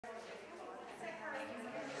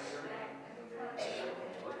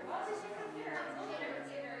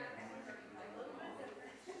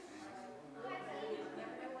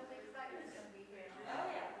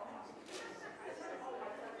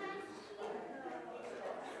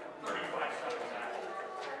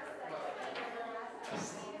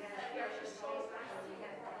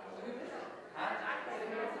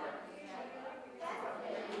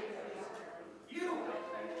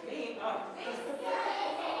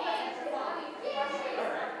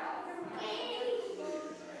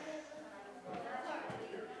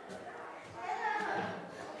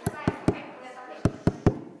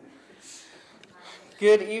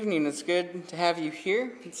Good evening. It's good to have you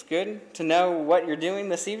here. It's good to know what you're doing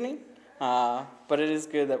this evening, but it is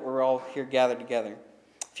good that we're all here gathered together.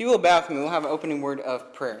 If you will bow with me, we'll have an opening word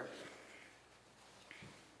of prayer.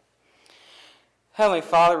 Heavenly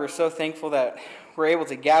Father, we're so thankful that we're able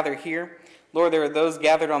to gather here. Lord, there are those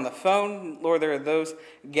gathered on the phone. Lord, there are those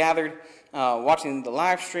gathered watching the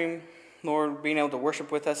live stream. Lord, being able to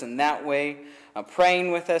worship with us in that way,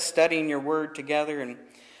 praying with us, studying your word together. And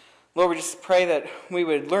Lord, we just pray that we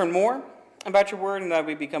would learn more about your word and that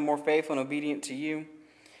we become more faithful and obedient to you.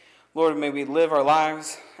 Lord, may we live our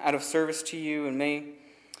lives out of service to you, and may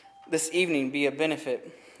this evening be a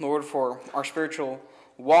benefit, Lord, for our spiritual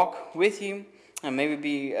walk with you, and may we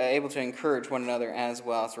be able to encourage one another as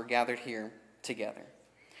well as we're gathered here together.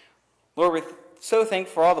 Lord, we're so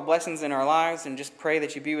thankful for all the blessings in our lives, and just pray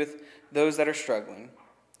that you be with those that are struggling.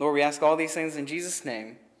 Lord, we ask all these things in Jesus'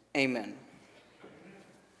 name. Amen.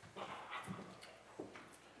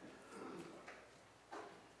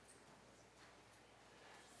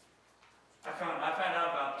 I found out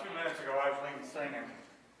about 2 minutes ago I was leading singing.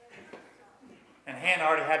 And Hannah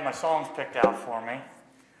already had my songs picked out for me.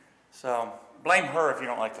 So blame her if you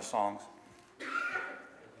don't like the songs.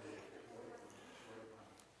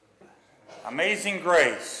 Amazing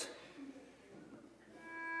Grace.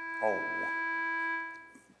 Oh,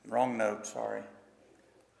 wrong note, sorry.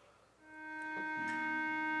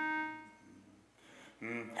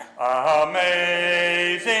 Amazing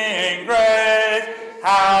Grace,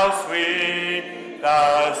 how sweet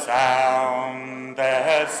the sound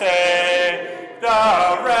that saved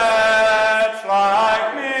a wretch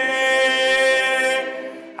like me.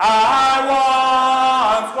 I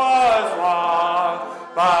once was lost,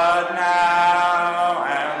 but now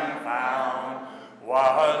am found.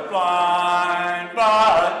 Was blind,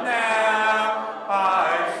 but now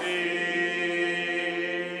I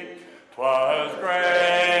see. 'Twas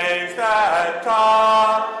grace that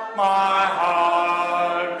taught my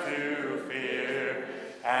heart to fear,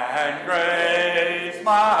 and grace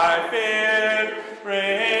my fear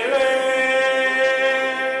relieved.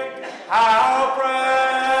 How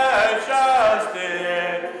precious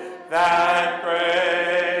did that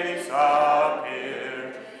grace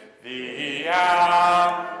appear, the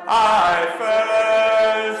hour I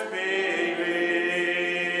first believed.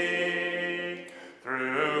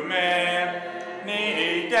 Through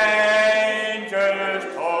many dangers,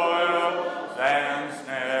 toils, and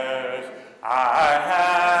snares, I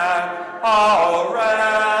have already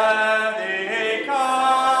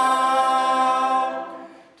come.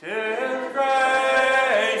 'Tis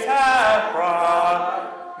grace hath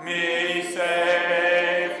brought me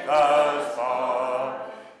safe thus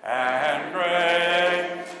far, and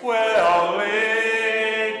grace will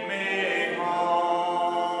lead me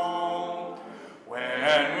home.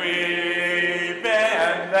 When we've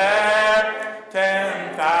been there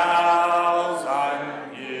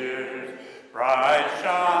 10,000 years, bright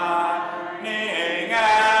shining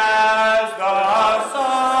as the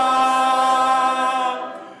sun,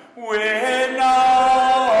 with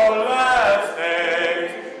no less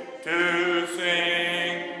days to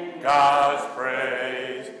sing God's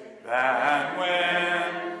praise than when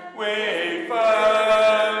we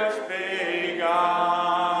first begun.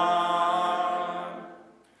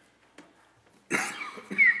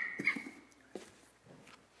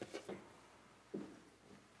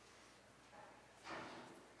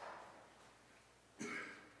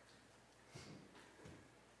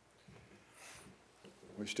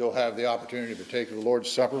 We still have the opportunity to take the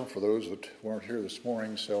Lord's Supper for those that weren't here this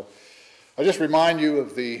morning. So I just remind you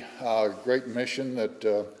of the great mission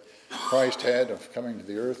that Christ had of coming to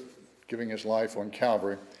the earth, giving his life on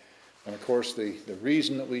Calvary. And of course, the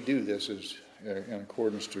reason that we do this is in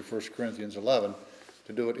accordance to 1 Corinthians 11,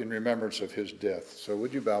 to do it in remembrance of his death. So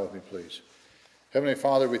would you bow with me, please? Heavenly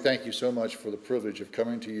Father, we thank you so much for the privilege of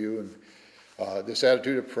coming to you and this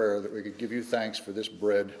attitude of prayer, that we could give you thanks for this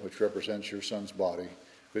bread, which represents your Son's body.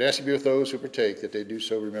 We'd ask you to be with those who partake, that they do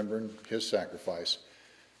so remembering his sacrifice.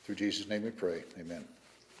 Through Jesus' name we pray. Amen.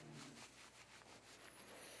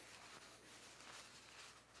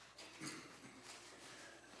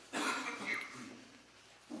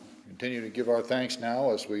 Continue to give our thanks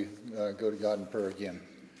now as we go to God in prayer again.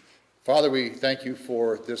 Father, we thank you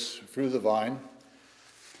for this fruit of the vine.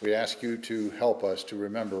 We ask you to help us to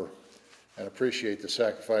remember and appreciate the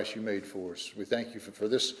sacrifice you made for us. We thank you for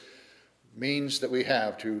this means that we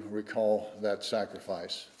have to recall that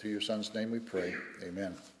sacrifice. Through your Son's name we pray.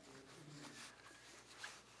 Amen.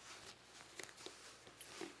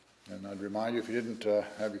 And I'd remind you, if you didn't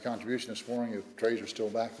have your contribution this morning, your trays are still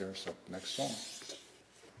back there. So next song.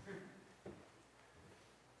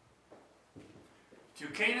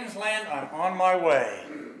 land, I'm on my way.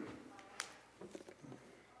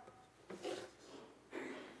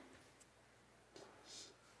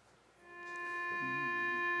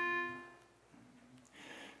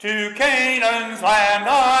 To Canaan's land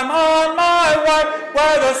I'm on my way,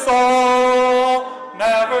 where the soul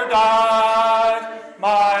never dies.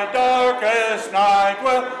 My darkest night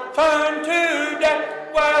will turn to day,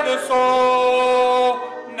 where the soul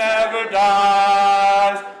never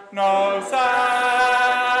dies. No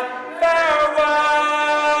sad farewell,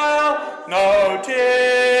 no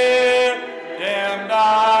tear dimmed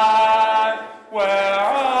eye, where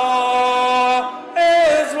all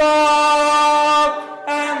is love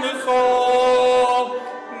and the soul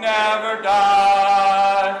never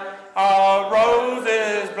dies. A rose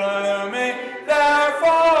is blooming there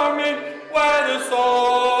for me, where the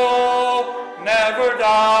soul never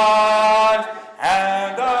dies,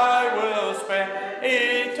 and I will spend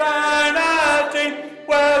eternity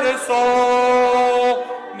where the soul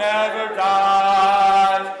never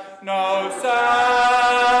dies. No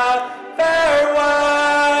sad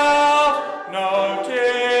farewell, no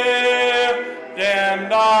tear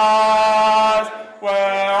dimmed eyes,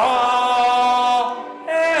 where all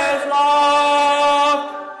is love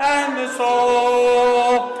and the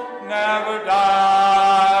soul never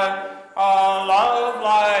dies. A love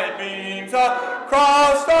light beams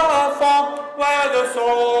across the foam, where the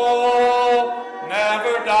soul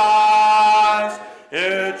never dies.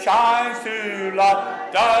 It shines to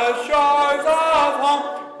light the shores of home,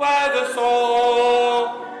 where the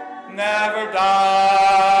soul never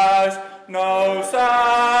dies. No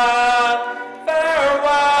sad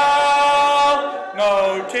farewell,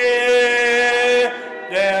 no tear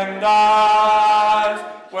dimmed eyes,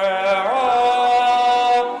 where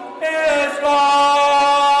all is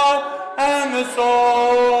love and the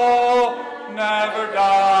soul never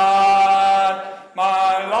dies.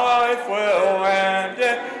 My life will end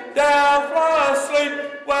in deathless sleep,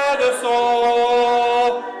 where the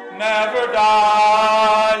soul never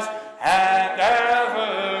dies, and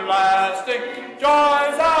everlasting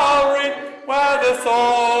joys I'll reap, where the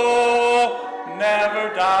soul never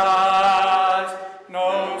dies.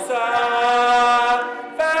 No sad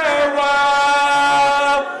farewell,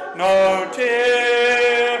 no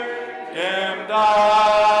tear dimmed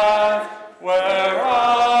eyes, where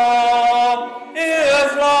all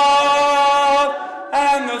is love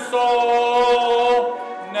and the soul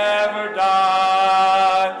never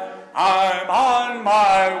dies. I'm on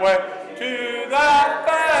my way to that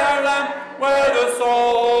fair land, where the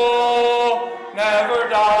soul never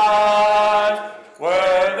dies,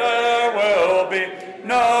 where there will be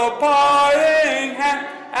no parting hand,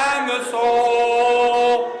 and the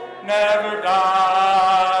soul never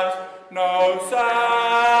dies. No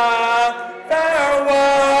sad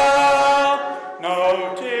farewell,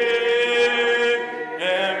 no tear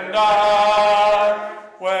dimmed eye,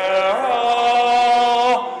 where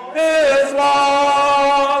all is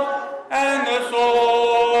love and the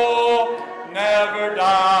soul never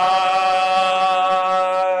dies.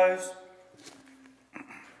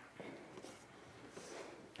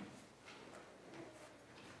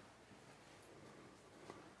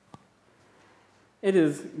 It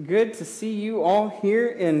is good to see you all here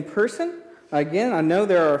in person. Again, I know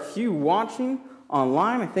there are a few watching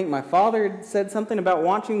online. I think my father had said something about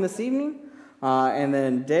watching this evening. And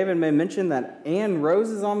then David may mention that Ann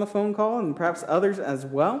Rose is on the phone call, and perhaps others as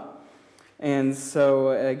well. And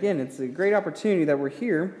so, again, it's a great opportunity that we're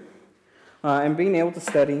here and being able to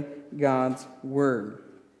study God's Word.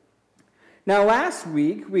 Now, last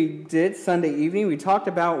week Sunday evening, we talked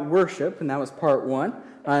about worship, and that was part 1.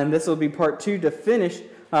 And this will be part 2 to finish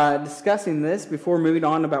discussing this before moving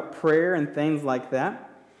on about prayer and things like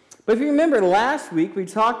that. But if you remember, last week we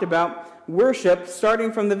talked about worship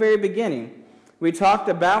starting from the very beginning. We talked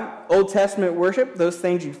about Old Testament worship, those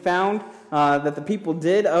things you found that the people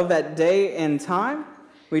did of that day and time.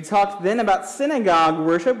 We talked then about synagogue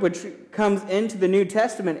worship, which comes into the New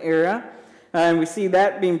Testament era, and we see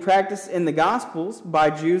that being practiced in the Gospels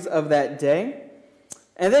by Jews of that day.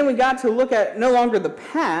 And then we got to look at no longer the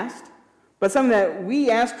past, but something that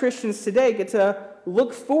we as Christians today get to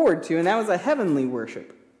look forward to, and that was a heavenly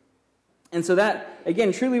worship. And so that,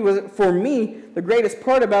 again, truly was, for me, the greatest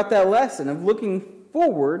part about that lesson, of looking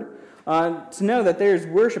forward to know that there's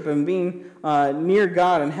worship and being near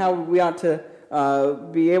God, and how we ought to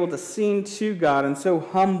be able to sing to God, and so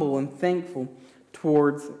humble and thankful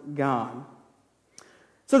towards God.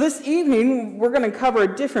 So this evening, we're going to cover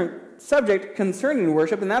a different subject concerning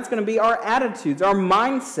worship, and that's going to be our attitudes, our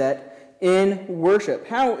mindset in worship.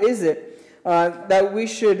 How is it that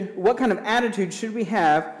what kind of attitude should we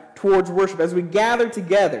have towards worship, as we gather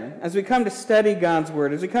together, as we come to study God's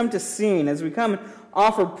Word, as we come to sing, as we come and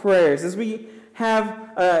offer prayers, as we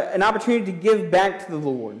have an opportunity to give back to the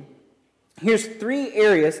Lord. Here's 3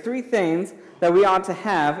 areas, 3 things that we ought to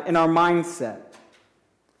have in our mindset.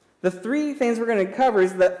 The 3 things we're going to cover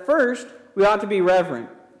is that first, we ought to be reverent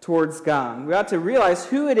towards God. We ought to realize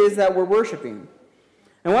who it is that we're worshiping.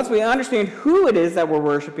 And once we understand who it is that we're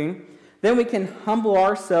worshiping, then we can humble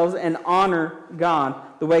ourselves and honor God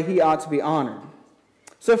the way He ought to be honored.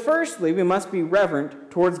 So firstly, we must be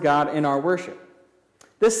reverent towards God in our worship.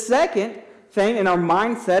 The second thing in our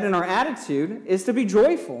mindset and our attitude is to be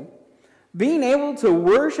joyful. Being able to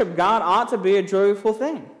worship God ought to be a joyful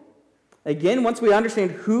thing. Again, once we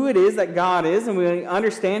understand who it is that God is and we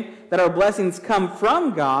understand that our blessings come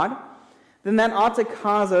from God, then that ought to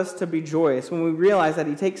cause us to be joyous when we realize that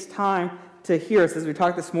He takes time to hear us, as we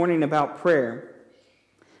talked this morning about prayer.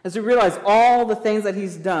 As we realize all the things that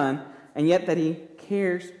He's done, and yet that He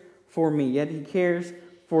cares for me, yet He cares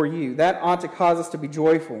for you. That ought to cause us to be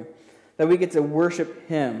joyful, that we get to worship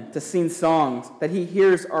Him, to sing songs, that He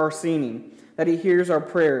hears our singing, that He hears our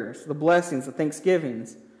prayers, the blessings, the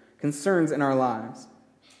thanksgivings, concerns in our lives.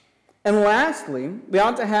 And lastly, we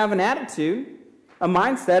ought to have an attitude, a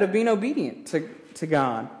mindset of being obedient to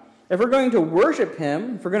God. If we're going to worship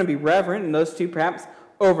Him, if we're going to be reverent, and those two perhaps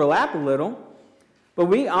overlap a little, but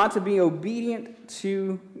we ought to be obedient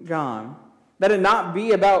to God. That it not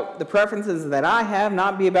be about the preferences that I have,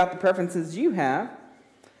 not be about the preferences you have,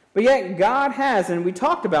 but yet God has, and we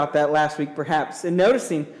talked about that last week perhaps, in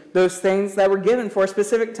noticing those things that were given for a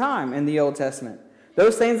specific time in the Old Testament.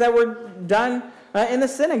 Those things that were done in the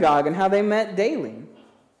synagogue and how they met daily.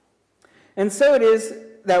 And so it is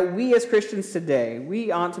that we as Christians today,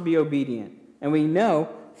 we ought to be obedient. And we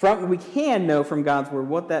can know from God's Word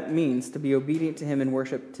what that means to be obedient to Him in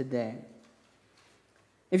worship today.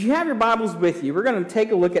 If you have your Bibles with you, we're going to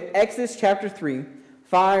take a look at Exodus chapter 3,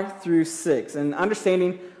 5 through 6, and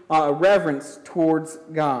understanding reverence towards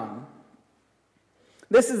God.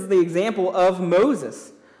 This is the example of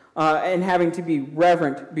Moses and having to be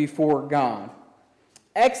reverent before God.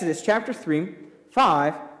 Exodus chapter 3,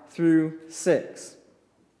 5 through 6.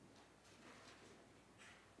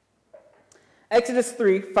 Exodus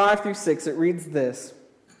 3, 5 through 6, it reads this.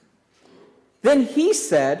 Then he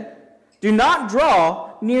said, "Do not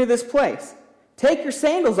draw near this place. Take your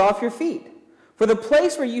sandals off your feet, for the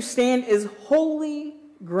place where you stand is holy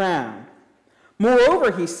ground.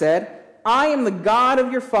 Moreover, he said, I am the God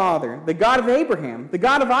of your father, the God of Abraham, the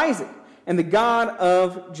God of Isaac, and the God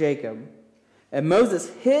of Jacob." And Moses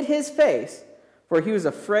hid his face, for he was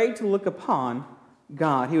afraid to look upon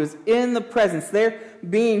God. He was in the presence there,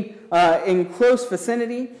 being in close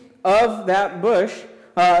vicinity of that bush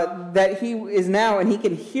that he is now, and he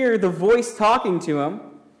can hear the voice talking to him.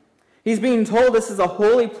 He's being told this is a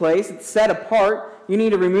holy place, it's set apart, you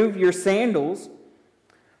need to remove your sandals.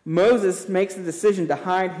 Moses makes the decision to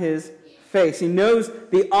hide his face. He knows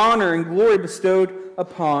the honor and glory bestowed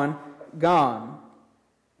upon God.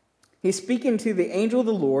 He's speaking to the angel of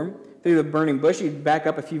the Lord through the burning bush. You back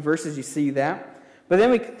up a few verses, you see that. But then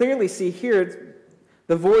we clearly see here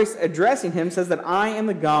the voice addressing him says that I am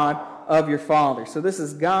the God of your father. So this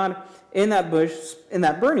is God in that bush, in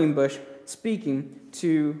that burning bush, speaking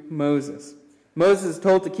to Moses. Moses is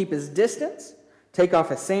told to keep his distance, take off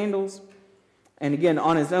his sandals, and again,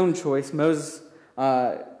 on his own choice, Moses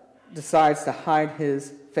decides to hide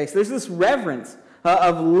his face. There's this reverence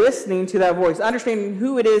of listening to that voice, understanding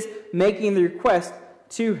who it is making the request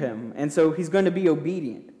to him. And so he's going to be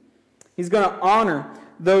obedient. He's going to honor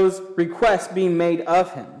those requests being made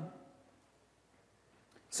of him.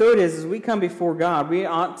 So it is, as we come before God, we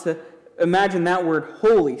ought to imagine that word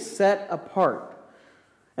holy, set apart.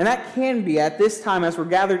 And that can be at this time as we're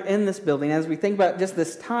gathered in this building, as we think about just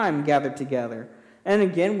this time gathered together. And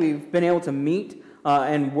again, we've been able to meet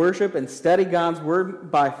and worship and study God's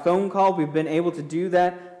Word by phone call. We've been able to do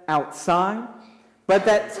that outside. But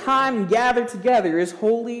that time gathered together is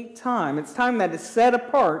holy time. It's time that is set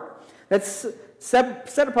apart, that's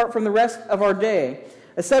set apart from the rest of our day,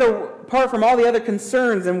 set apart from all the other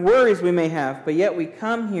concerns and worries we may have, but yet we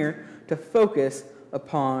come here to focus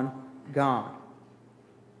upon God.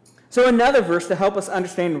 So another verse to help us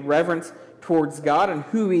understand reverence towards God and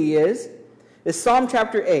who He is Psalm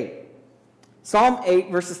chapter 8. Psalm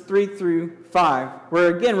 8, verses 3 through 5.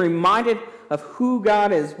 We're again reminded of who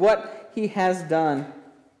God is, what He has done.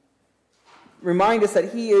 Remind us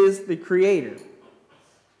that He is the Creator.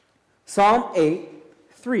 Psalm 8,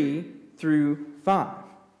 3 through 5.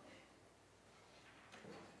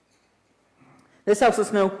 This helps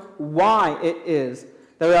us know why it is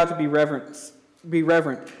that we ought to be reverent be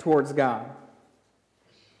reverent towards God.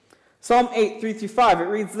 Psalm 8, 3-5, it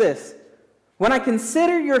reads this: "When I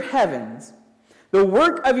consider your heavens, the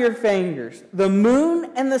work of your fingers, the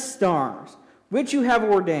moon and the stars, which you have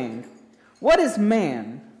ordained, what is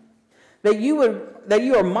man, that you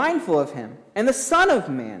are mindful of him, and the Son of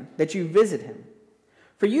Man, that you visit him?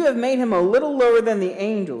 For you have made him a little lower than the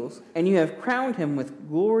angels, and you have crowned him with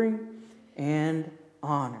glory and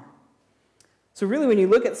honor." So really, when you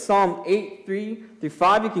look at Psalm 8,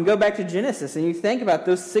 3-5, you can go back to Genesis, and you think about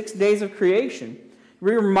those 6 days of creation.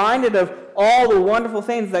 You're reminded of all the wonderful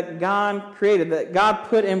things that God created, that God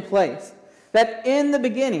put in place. That in the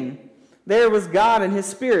beginning, there was God and his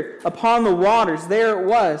Spirit upon the waters. There it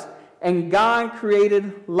was. And God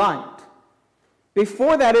created light.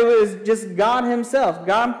 Before that, it was just God himself.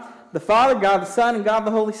 God the Father, God the Son, and God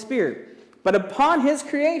the Holy Spirit. But upon his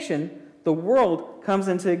creation, the world comes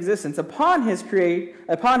into existence. Upon him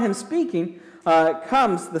speaking,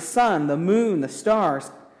 comes the sun, the moon, the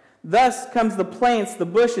stars. Thus comes the plants, the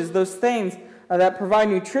bushes, those things that provide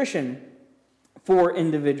nutrition for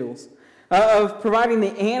individuals. Of providing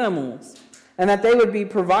the animals, and that they would be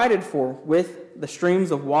provided for with the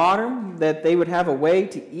streams of water, that they would have a way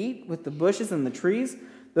to eat with the bushes and the trees,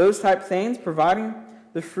 those type things, providing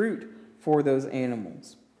the fruit for those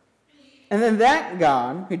animals. And then that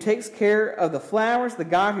God who takes care of the flowers, the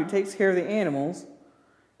God who takes care of the animals,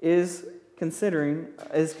 is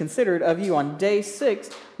considered of you on day 6.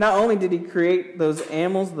 Not only did he create those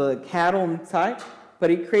animals, the cattle and type, but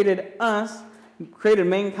he created us, created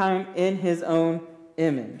mankind in his own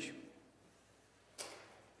image.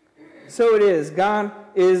 So it is. God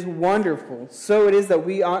is wonderful. So it is that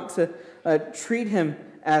we ought to treat him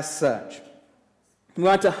as such. We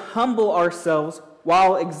ought to humble ourselves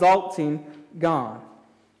while exalting God.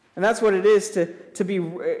 And that's what it is to be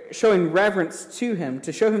showing reverence to him,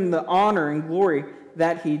 to show him the honor and glory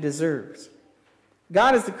that he deserves.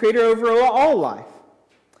 God is the creator over all life.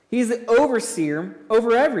 He's the overseer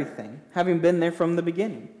over everything, having been there from the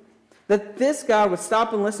beginning. That this God would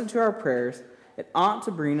stop and listen to our prayers, it ought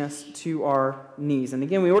to bring us to our knees. And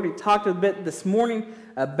again, we already talked a bit this morning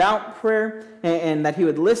about prayer and that he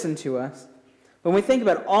would listen to us. But when we think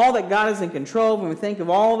about all that God is in control, when we think of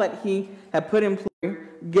all that he had put in place,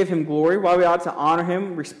 give him glory, why we ought to honor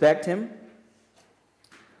him, respect him.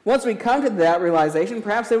 Once we come to that realization,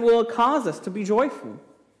 perhaps it will cause us to be joyful.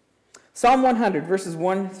 Psalm 100, verses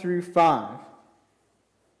 1-5.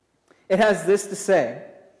 It has this to say: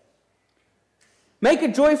 "Make a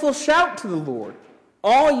joyful shout to the Lord.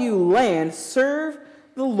 All you land, serve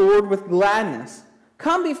the Lord with gladness.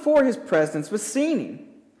 Come before his presence with singing.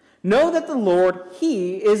 Know that the Lord,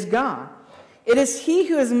 he is God. It is he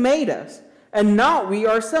who has made us, and not we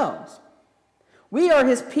ourselves. We are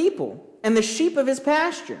his people, and the sheep of his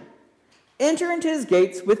pasture. Enter into his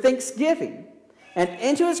gates with thanksgiving, and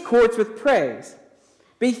into his courts with praise.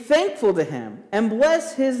 Be thankful to him, and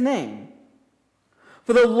bless his name.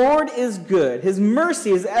 For the Lord is good, his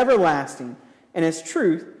mercy is everlasting, and his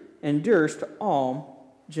truth endures to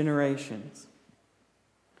all generations."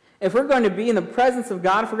 If we're going to be in the presence of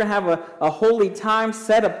God, if we're going to have a holy time,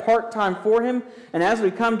 set apart time for him, and as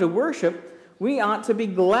we come to worship, we ought to be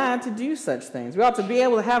glad to do such things. We ought to be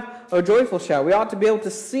able to have a joyful shout. We ought to be able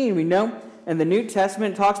to sing. We know in the New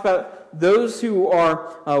Testament it talks about those who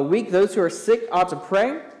are weak, those who are sick ought to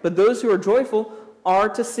pray, but those who are joyful are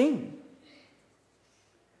to sing.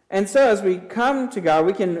 And so as we come to God,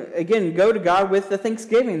 we can, again, go to God with the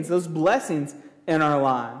thanksgivings, those blessings in our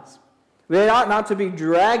lives. We ought not to be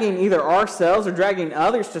dragging either ourselves or dragging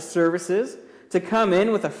others to services, to come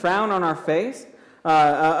in with a frown on our face,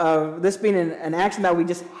 this being an action that we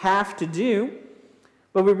just have to do.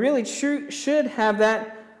 But we really should have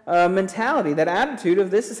that mentality, that attitude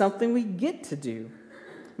of this is something we get to do.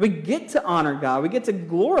 We get to honor God. We get to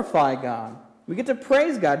glorify God. We get to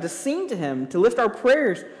praise God, to sing to him, to lift our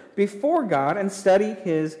prayers before God and study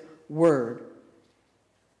his word.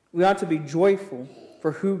 We ought to be joyful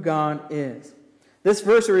for who God is. This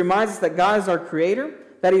verse reminds us that God is our creator,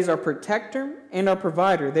 that he's our protector and our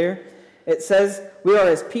provider. There it says we are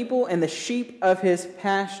his people and the sheep of his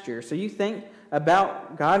pasture. So you think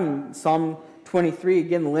about God, in Psalm 23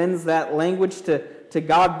 again lends that language to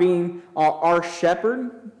God being our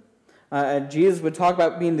shepherd. Jesus would talk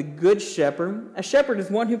about being the good shepherd. A shepherd is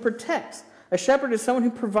one who protects. A shepherd is someone who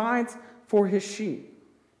provides for his sheep.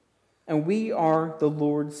 And we are the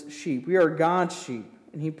Lord's sheep. We are God's sheep,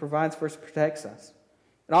 and he provides for us, protects us.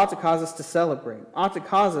 It ought to cause us to celebrate. It ought to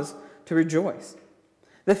cause us to rejoice.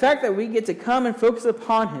 The fact that we get to come and focus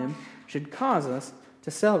upon him should cause us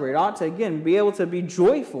to celebrate. It ought to, again, be able to be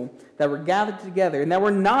joyful that we're gathered together and that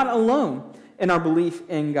we're not alone in our belief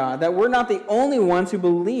in God, that we're not the only ones who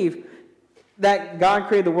believe that God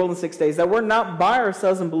created the world in 6 days, that we're not by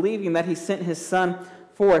ourselves in believing that he sent his Son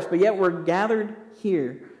for us, but yet we're gathered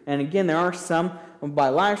here. And again, there are some by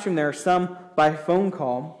live stream, there are some by phone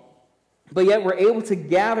call, but yet we're able to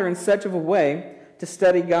gather in such of a way to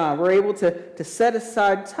study God. We're able to set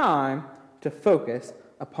aside time to focus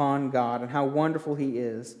upon God and how wonderful he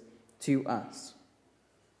is to us.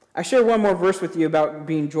 I share one more verse with you about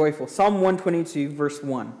being joyful. Psalm 122, verse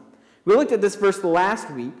 1. We looked at this verse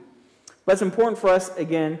last week, but it's important for us,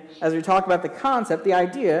 again, as we talk about the concept, the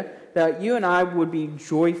idea that you and I would be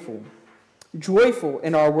joyful. Joyful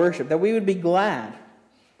in our worship, that we would be glad.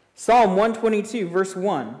 Psalm 122, verse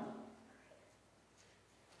 1.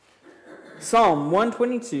 Psalm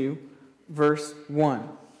 122, verse 1.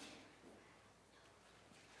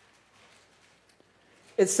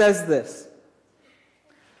 It says this: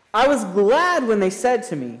 I was glad when they said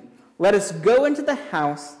to me, let us go into the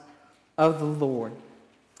house of the Lord.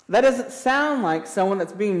 That doesn't sound like someone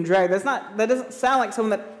that's being dragged. That doesn't sound like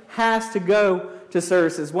someone that has to go to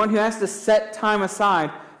services, one who has to set time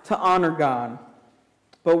aside to honor God,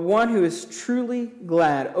 but one who is truly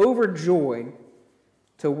glad, overjoyed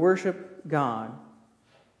to worship God,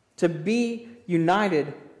 to be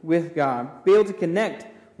united with God, be able to connect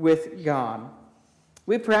with God.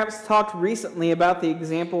 We perhaps talked recently about the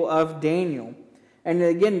example of Daniel. And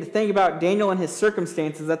again, to think about Daniel and his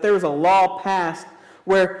circumstances, that there was a law passed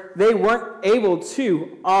where they weren't able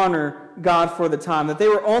to honor God for the time, that they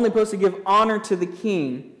were only supposed to give honor to the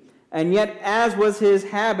king. And yet, as was his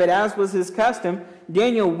habit, as was his custom,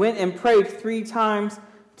 Daniel went and prayed 3 times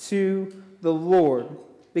to the Lord,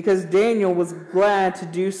 because Daniel was glad to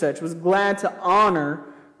do such, was glad to honor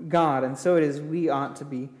God. And so it is we ought to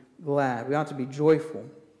be glad. We ought to be joyful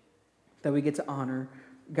that we get to honor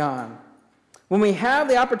God. When we have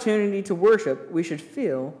the opportunity to worship, we should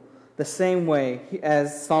feel the same way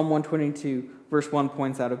as Psalm 122, verse 1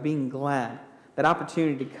 points out, of being glad, that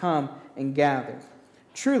opportunity to come and gather.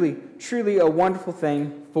 Truly, truly a wonderful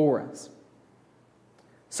thing for us.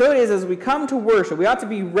 So it is, as we come to worship, we ought to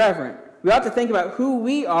be reverent. We ought to think about who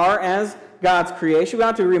we are as God's creation. We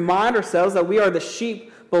ought to remind ourselves that we are the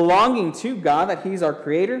sheep belonging to God, that he's our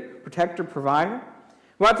creator, protector, provider.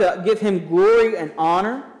 We ought to give him glory and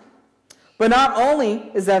honor. But not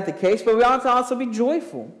only is that the case, but we ought to also be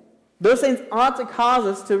joyful. Those things ought to cause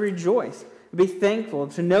us to rejoice, to be thankful,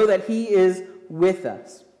 to know that he is with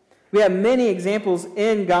us. We have many examples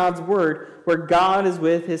in God's word where God is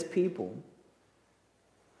with his people.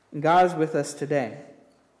 And God is with us today.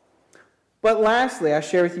 But lastly, I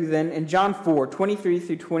share with you then in John 4, 23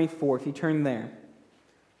 through 24, if you turn there,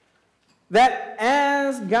 that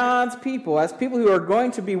as God's people, as people who are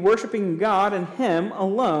going to be worshiping God and him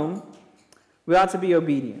alone, we ought to be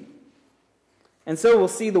obedient. And so we'll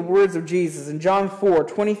see the words of Jesus in John 4,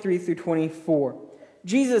 23 through 24.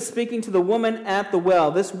 Jesus speaking to the woman at the well.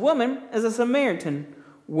 This woman is a Samaritan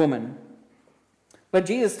woman. But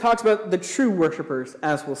Jesus talks about the true worshipers,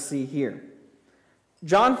 as we'll see here.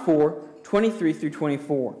 John 4, 23 through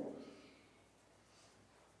 24.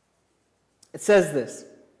 It says this: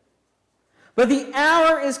 But the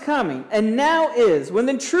hour is coming, and now is, when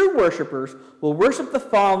the true worshipers will worship the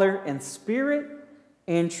Father in spirit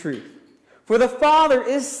and truth. For the Father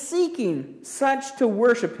is seeking such to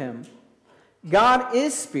worship him. God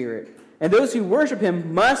is spirit, and those who worship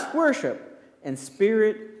him must worship in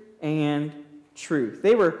spirit and truth.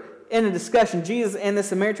 They were in a discussion, Jesus and the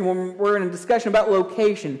Samaritan woman were in a discussion about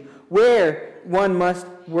location, where one must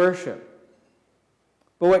worship.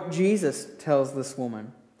 But what Jesus tells this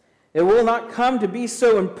woman, it will not come to be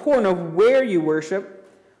so important of where you worship,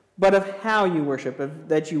 but of how you worship,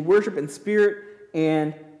 that you worship in spirit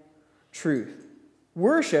and truth.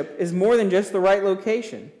 Worship is more than just the right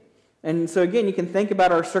location. And so again, you can think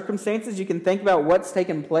about our circumstances, you can think about what's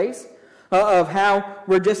taken place, of how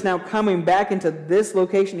we're just now coming back into this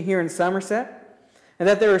location here in Somerset, and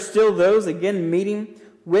that there are still those, again, meeting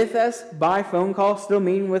with us by phone call, still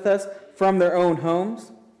meeting with us from their own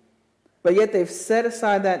homes. But yet they've set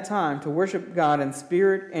aside that time to worship God in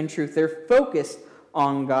spirit and truth. They're focused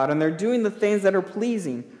on God, and they're doing the things that are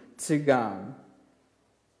pleasing to God.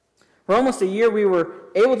 For almost a year, we were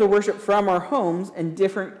able to worship from our homes in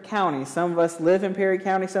different counties. Some of us live in Perry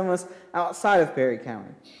County, some of us outside of Perry County.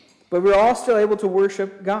 But we're all still able to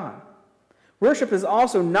worship God. Worship is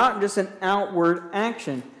also not just an outward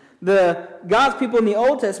action. God's people in the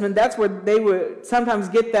Old Testament, that's where they would sometimes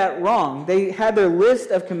get that wrong. They had their list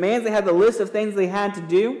of commands, they had the list of things they had to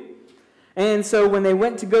do. And so when they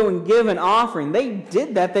went to go and give an offering, they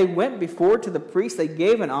did that. They went before to the priest, they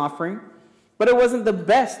gave an offering, but it wasn't the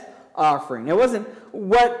best offering. It wasn't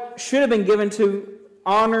what should have been given to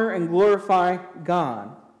honor and glorify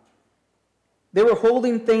God. They were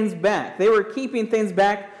holding things back. They were keeping things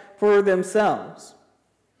back for themselves.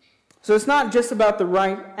 So it's not just about the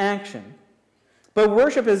right action. But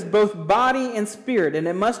worship is both body and spirit, and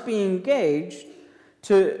it must be engaged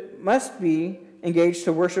to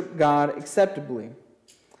worship God acceptably.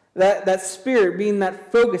 That spirit being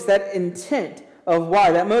that focus, that intent of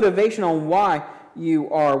why, that motivation on why you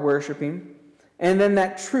are worshiping, and then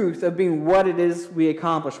that truth of being what it is we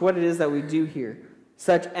accomplish, what it is that we do here,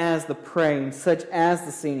 such as the praying, such as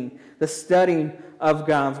the singing, the studying of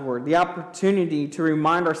God's Word, the opportunity to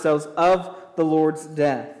remind ourselves of the Lord's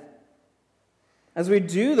death. As we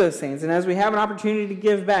do those things, and as we have an opportunity to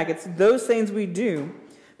give back, it's those things we do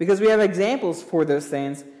because we have examples for those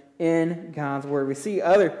things in God's Word. We see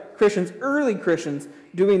other Christians, early Christians,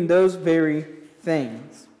 doing those very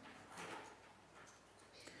things.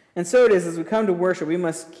 And so it is, as we come to worship, we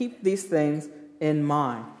must keep these things in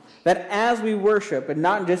mind. That as we worship, and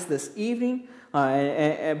not just this evening,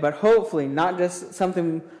 but hopefully not just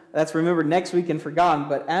something that's remembered next week and forgotten,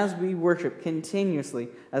 but as we worship continuously,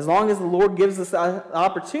 as long as the Lord gives us the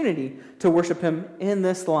opportunity to worship Him in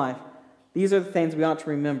this life, these are the things we ought to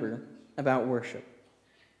remember about worship.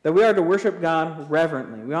 That we are to worship God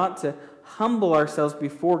reverently. We ought to humble ourselves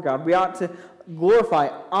before God. We ought to glorify,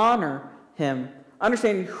 honor Him,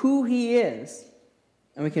 understanding who He is,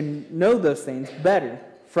 and we can know those things better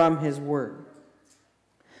from His Word.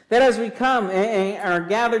 That as we come and are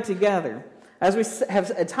gathered together, as we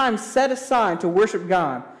have a time set aside to worship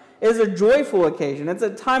God, it is a joyful occasion. It's a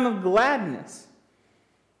time of gladness.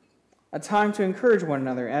 A time to encourage one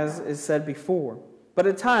another, as is said before. But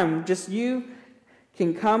a time just you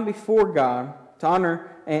can come before God to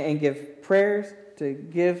honor and give prayers, to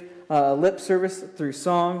give lip service through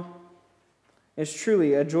song. It's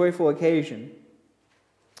truly a joyful occasion.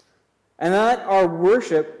 And let our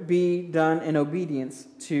worship be done in obedience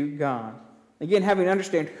to God. Again, having to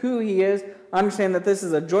understand who He is, understand that this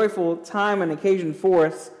is a joyful time and occasion for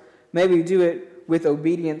us, may we do it with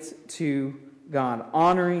obedience to God,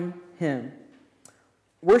 honoring Him.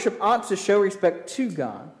 Worship ought to show respect to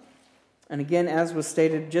God. And again, as was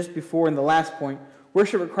stated just before in the last point,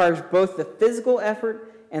 worship requires both the physical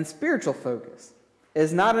effort and spiritual focus. It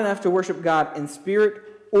is not enough to worship God in spirit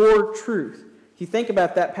or truth. If you think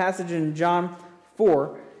about that passage in John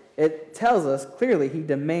 4, it tells us clearly He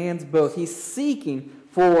demands both. He's seeking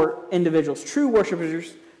for individuals, true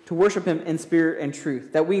worshipers, to worship Him in spirit and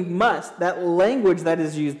truth. That we must, that language that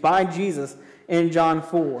is used by Jesus in John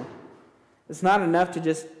 4, it's not enough to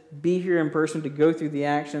just be here in person, to go through the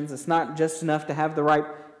actions. It's not just enough to have the right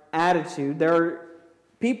attitude. There are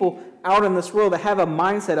people out in this world that have a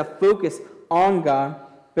mindset, a focus on God,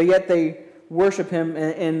 but yet they worship Him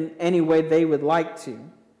in any way they would like to.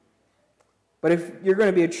 But if you're going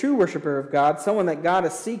to be a true worshiper of God, someone that God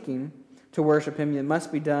is seeking to worship Him, it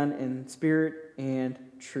must be done in spirit and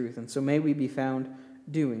truth. And so may we be found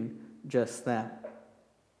doing just that.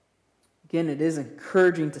 Again, it is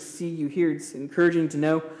encouraging to see you here. It's encouraging to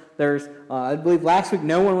know there's, I believe last week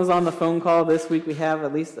no one was on the phone call. This week we have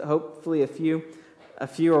at least hopefully a few. A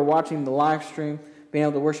few are watching the live stream, being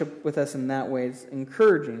able to worship with us in that way. It's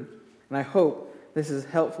encouraging. And I hope this is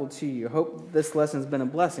helpful to you. I hope this lesson has been a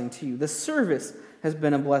blessing to you. This service has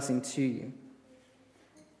been a blessing to you.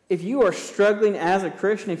 If you are struggling as a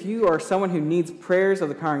Christian, if you are someone who needs prayers of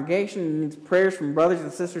the congregation, needs prayers from brothers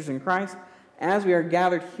and sisters in Christ, as we are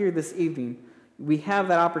gathered here this evening, we have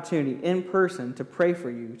that opportunity in person to pray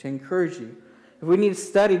for you, to encourage you. If we need to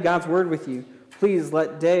study God's Word with you, please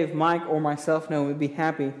let Dave, Mike, or myself know. We'd be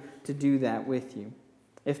happy to do that with you.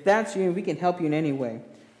 If that's you and we can help you in any way,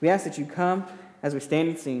 we ask that you come as we stand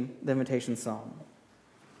and sing the invitation song.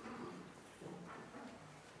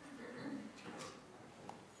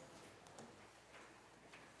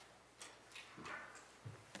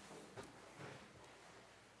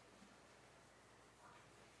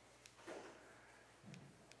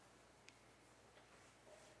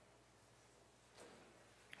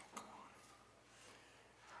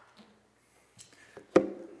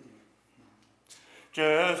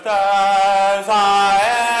 Just as I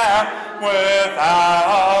am,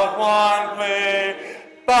 without one plea,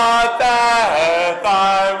 but that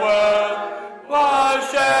thy word was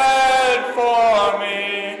shed for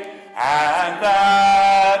me, and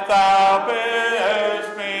that thou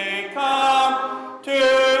bidst me come to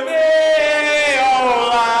thee, O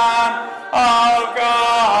Lamb of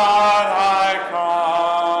God, I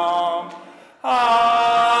come.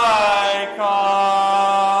 I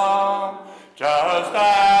come. Just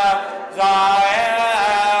as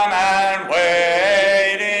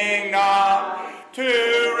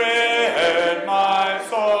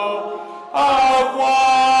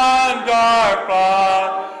dark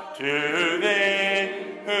blood to thee,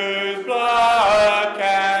 whose blood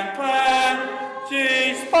can cleanse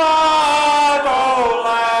ye spot, O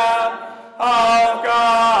Lamb of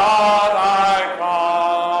God.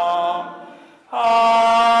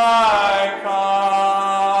 I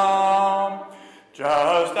come,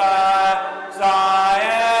 just as I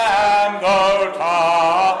am, though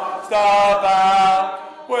tossed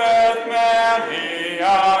about with many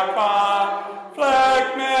a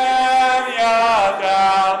conflict, many a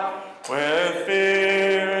doubt, with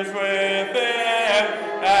fears within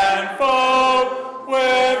and foe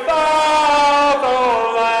without,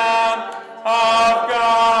 O Lamb of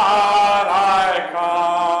God, I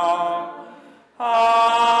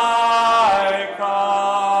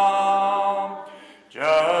come,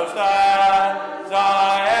 just as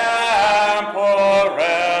I am, poor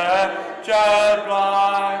wretched,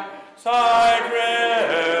 blind, sight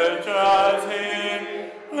rich as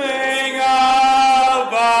healing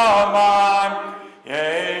of the mind,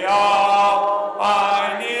 yea, all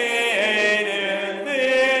I need in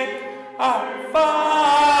thee I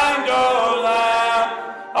find, O Lamb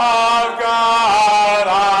of God.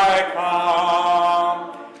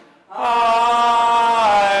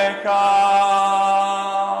 I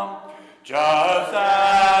come, just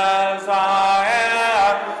as I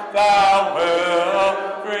am, thou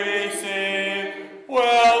wilt receive,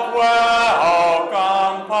 wilt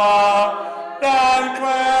welcome, pardon,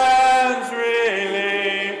 cleanse,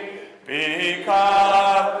 relieve,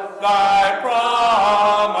 because thy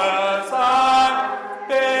promise I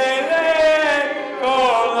believe,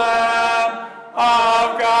 O Lamb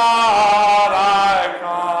of God.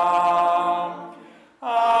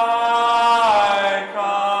 I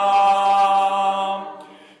come,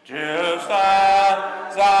 just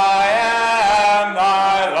as I am,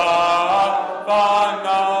 thy love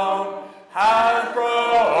unknown has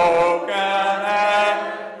broken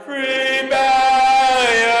every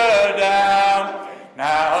barrier down,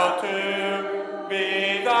 now to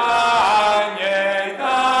be thine, yea,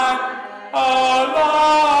 thine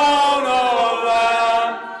alone, O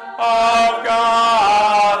Lamb of God.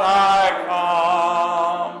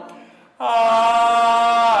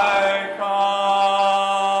 I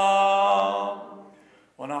come.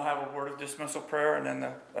 We'll now have a word of dismissal prayer and then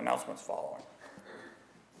the announcements following.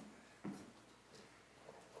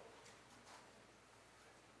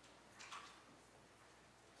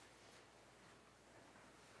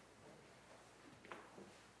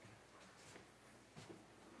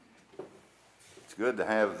 It's good to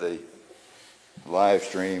have the live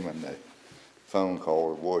stream and the phone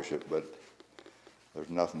call of worship, but there's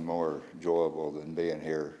nothing more enjoyable than being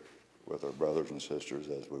here with our brothers and sisters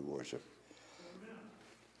as we worship.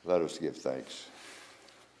 Let us give thanks.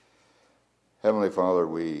 Heavenly Father,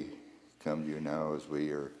 we come to you now as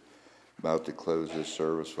we are about to close this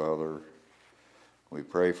service, Father. We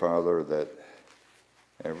pray, Father, that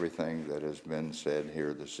everything that has been said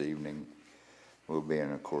here this evening will be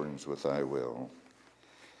in accordance with thy will.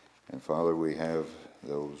 And Father, we have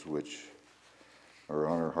those which are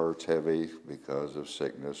on our hearts heavy because of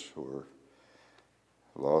sickness or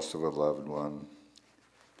loss of a loved one.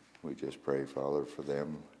 We just pray, Father, for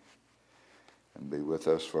them. And be with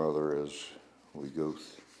us, Father, as we go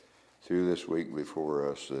through this week before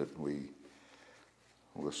us, that we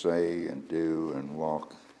will say and do and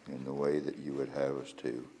walk in the way that you would have us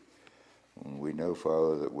to. And we know,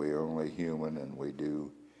 Father, that we are only human and we do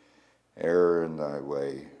err in thy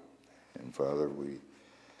way. And Father, we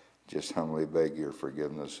just humbly beg your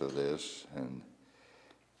forgiveness of this and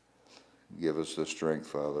give us the strength,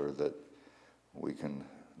 Father, that we can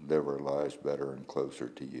live our lives better and closer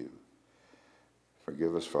to you.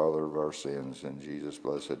 Forgive us, Father, of our sins. In Jesus'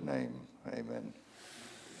 blessed name, amen.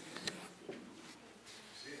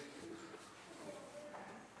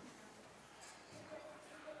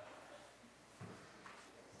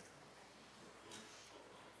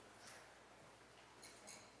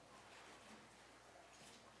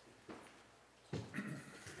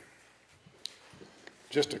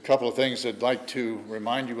 Just a couple of things I'd like to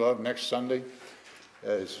remind you of next Sunday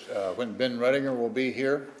is when Ben Redinger will be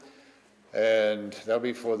here, and that'll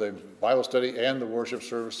be for the Bible study and the worship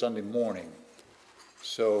service Sunday morning.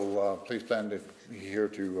 So please plan to be here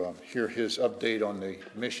to hear his update on the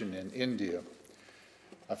mission in India.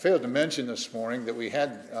 I failed to mention this morning that we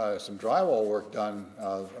had some drywall work done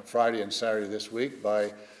Friday and Saturday this week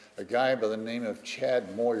by a guy by the name of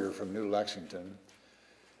Chad Moyer from New Lexington.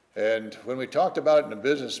 And when we talked about it in a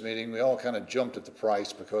business meeting, we all kind of jumped at the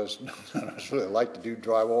price because none of us really like to do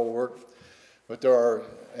drywall work. But there are,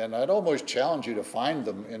 and I'd almost challenge you to find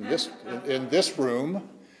them in this room.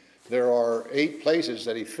 There are 8 places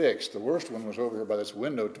that he fixed. The worst one was over here by this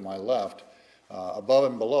window to my left, above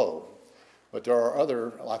and below. But there are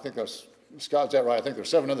other, I think that's, Scott's that right, I think there's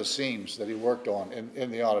 7 other seams that he worked on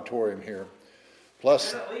in the auditorium here.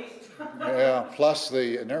 Plus, yeah, plus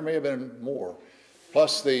and there may have been more,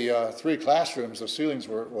 plus the 3 classrooms, the ceilings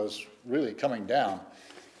was really coming down.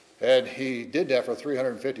 And he did that for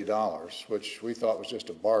 $350, which we thought was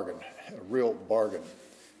just a bargain, a real bargain.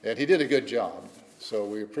 And he did a good job. So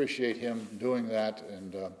we appreciate him doing that,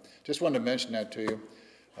 and just wanted to mention that to you.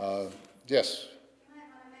 Yes? You might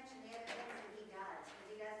want to mention the other things that he does,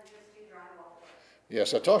 because he doesn't just do drywall.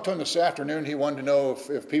 Yes, I talked to him this afternoon. He wanted to know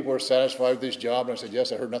if people are satisfied with his job, and I said,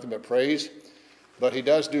 yes, I heard nothing but praise. But he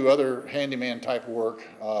does do other handyman type work.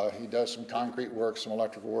 He does some concrete work, some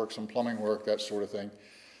electrical work, some plumbing work, that sort of thing.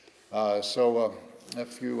 So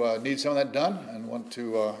if you need some of that done and want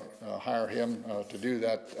to hire him to do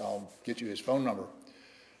that, I'll get you his phone number.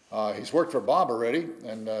 He's worked for Bob already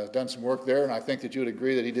and done some work there, and I think that you would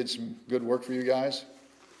agree that he did some good work for you guys.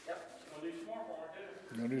 Yep, we'll do some more for him,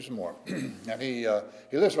 too. You're gonna do some more. And he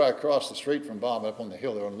lives right across the street from Bob, up on the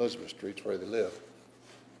hill there on Elizabeth Street, it's where they live.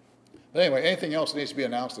 But anyway, anything else that needs to be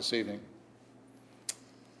announced this evening?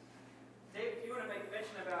 Dave, if you want to make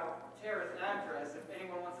mention about Tara's address, if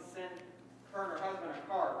anyone wants to send her and her husband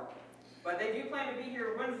a card. But they do plan to be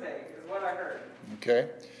here Wednesday, is what I heard. Okay.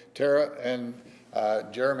 Tara and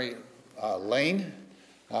Jeremy Lane,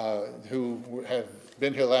 who have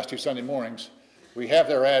been here the last 2 Sunday mornings, we have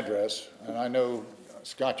their address, and I know,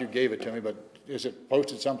 Scott, you gave it to me, but is it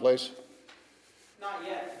posted someplace? Not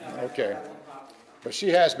yet. No, Okay. But she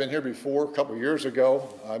has been here before, a couple of years ago.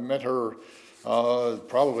 I met her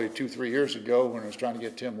probably 2-3 years ago when I was trying to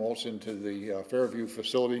get Tim Waltz into the Fairview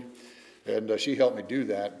facility, and she helped me do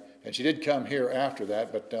that. And she did come here after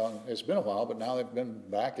that, but it's been a while, but now they've been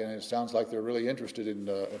back, and it sounds like they're really interested in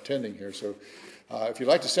attending here. So if you'd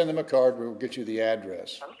like to send them a card, we'll get you the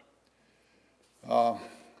address.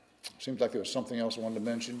 Seems like there was something else I wanted to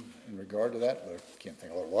mention in regard to that, but I can't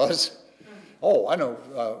think of what it was. Oh, I know.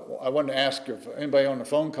 I wanted to ask if anybody on the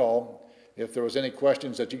phone call, if there was any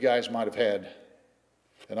questions that you guys might have had.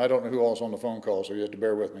 And I don't know who all's on the phone call, so you have to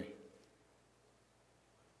bear with me.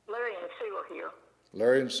 Larry and Sue are here.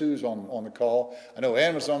 Larry and Sue's on the call. I know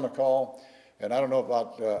Ann was on the call, and I don't know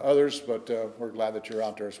about others, but we're glad that you're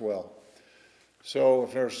out there as well. So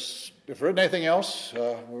if there isn't anything else,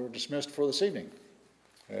 we're dismissed for this evening.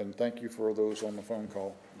 And thank you for those on the phone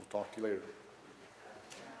call. We'll talk to you later.